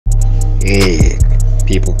Hey,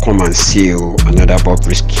 people come and see you. Another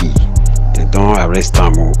Bobrisky. They don't arrest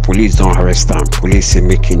them. Police don't arrest them. Police say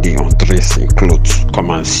making the undressing clothes.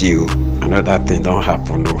 Come and see you. Another thing don't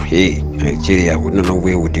happen. No, hey, Nigeria, we don't know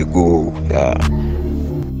where would they go.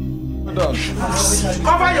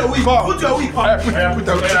 Cover your wig. Put your wig on. Put your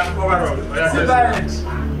wig.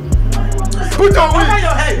 Put your wig. Cover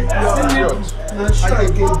your head.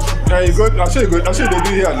 There you go. I'll show you good. I'll show you the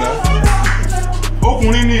do here now.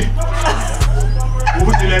 Okunrini. I'm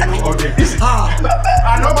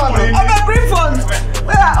a brief one.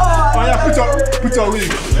 Oh yeah, put your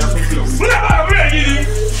wig.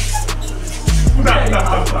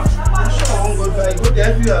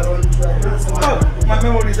 My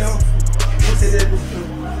memory down.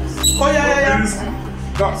 Oh yeah.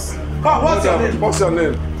 Come, What's your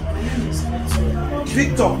name?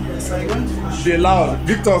 Victor. Be loud.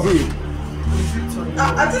 Victor who? I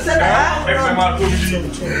just said that.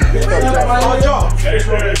 John.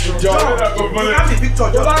 Victor.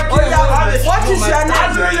 What is your name?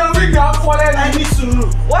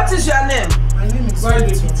 What is your name? My name is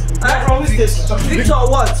Victor. Victor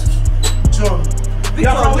what? John.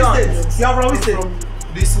 Victor John. You are from which state?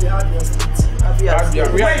 This is Abia State. Abia.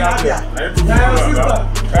 Where in Abia?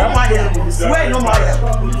 Where in Omaya?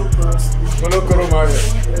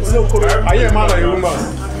 Are you a man or a woman?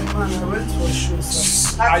 I went for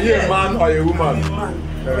shows. Are you a man or a woman? A man.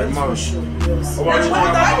 Yes.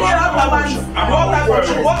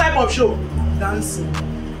 What type of show? Dancing.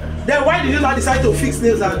 Then why did you not decide to fix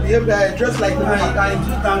nails and behave dressed like the woman? I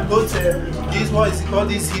can go to this, what is it called,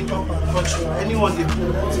 this hip hop and culture. Anyone they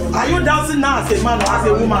play. Are you dancing now as a man or as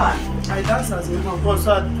a woman? I dance as a woman, but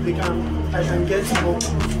so I can get more.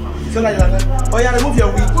 So like that. Oh yeah, remove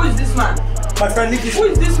your wig. Who is this man? My friend, leave this. Who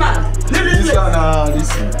is this man? Leave this.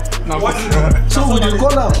 What? So we will go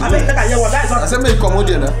now. I mean, I hear what that is. I said make come on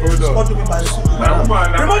there. What do you mean by this?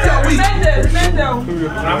 Remove your wig.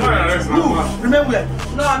 Remain where?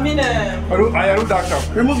 No, I mean. I don't that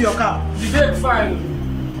cap. Remove your cap. Debate fine.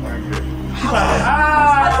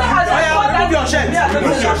 Remove your shirt.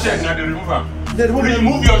 Remove your shirt. Now they remove them.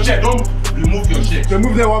 Remove your shirt. Don't remove your shirt.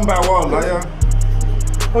 Remove them one by one. Oh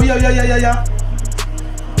yeah.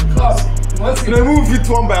 Remove it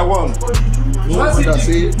one by one.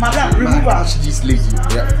 Madam, remove her. This lady.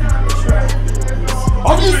 Yeah.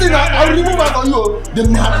 Obviously, I'll remove her on you. The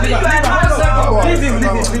man. Leave him.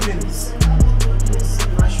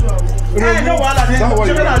 Hey, no one.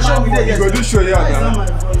 You go do show here now.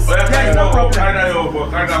 There is no problem.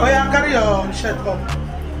 Oh yeah, carry your shirt up.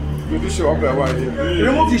 You do show up by one here.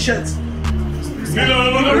 Remove the shirt.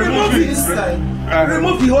 Remove it.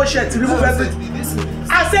 Remove the whole shirt. Remove everything.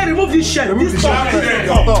 I said remove this shirt. Remove this the top. shirt.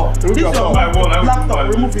 This your black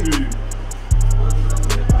top. Remove it.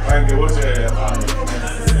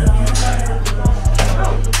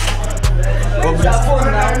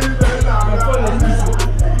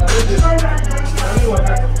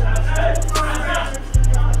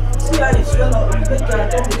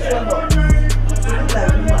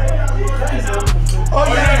 Oh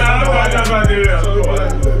yeah.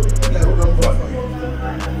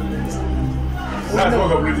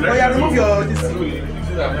 Oh yeah, remove your this.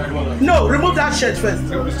 No, remove that shirt first.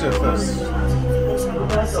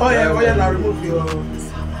 Oh yeah, now remove your.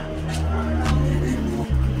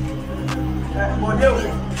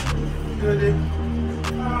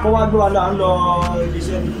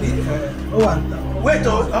 Wait,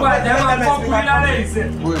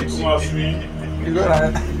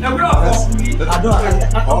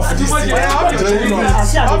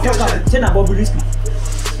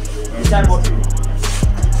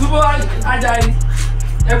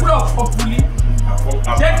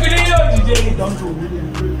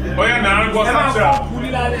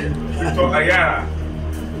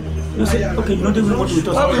 Okay, you don't even want to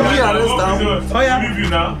talk. Oh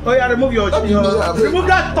yeah, remove your remove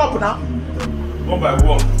that top now. One by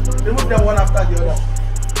one. Remove them one after the other.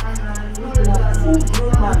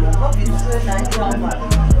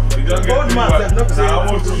 Old man, no say.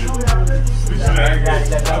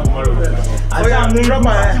 Oh yeah, remove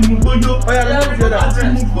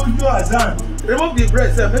the other. Remove the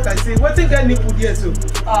breast, make I see. What thing can you put here so?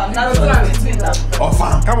 Come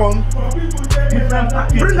on.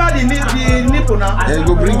 Bring out the nipple now. Yeah, you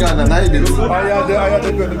go bring her and I do.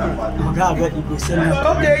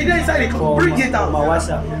 Okay, you inside it. Bring it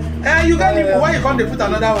out. You got nipple. Why you can't put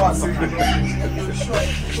another one?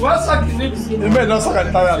 You may not suck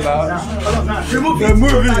a tire now. Remove it.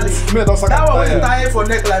 Remove it. You may not suck a that one was tire. tie for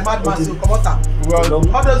neck like madman. So come on. Well,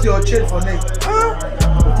 How does your chain for neck?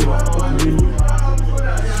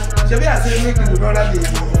 Shebi I say make you rather the.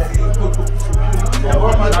 I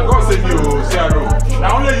got save you.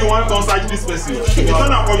 don't search this person. You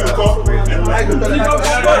turn up for your call. They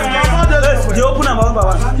open them one by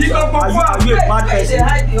one. Are you a bad person?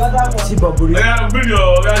 See Bobrisky. Yeah, bring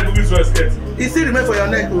your booking to a skirt. It still remain for your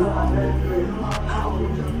neck.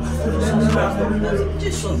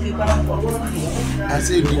 I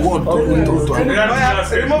say the word to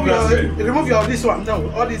Remove your this one. No,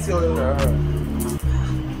 all this your.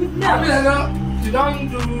 You don't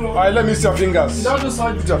do. Alright, let me see your fingers. You don't do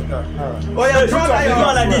surgery. Oh yeah, draw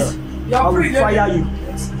like this. I will fire you.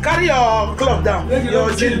 Carry your cloth down.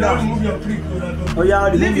 Your chin down. Remove your prick. Oh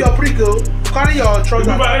yeah, Leave your prick. Carry your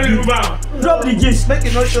trouser. drop the gist. Make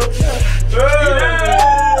it no show. You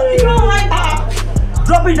don't like that.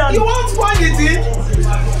 Drop it down. You won't find it in.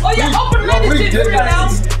 Oh yeah, open made the thing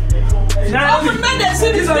now. Open made the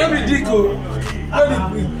city. This is not be dick.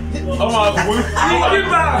 Oh my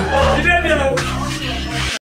God.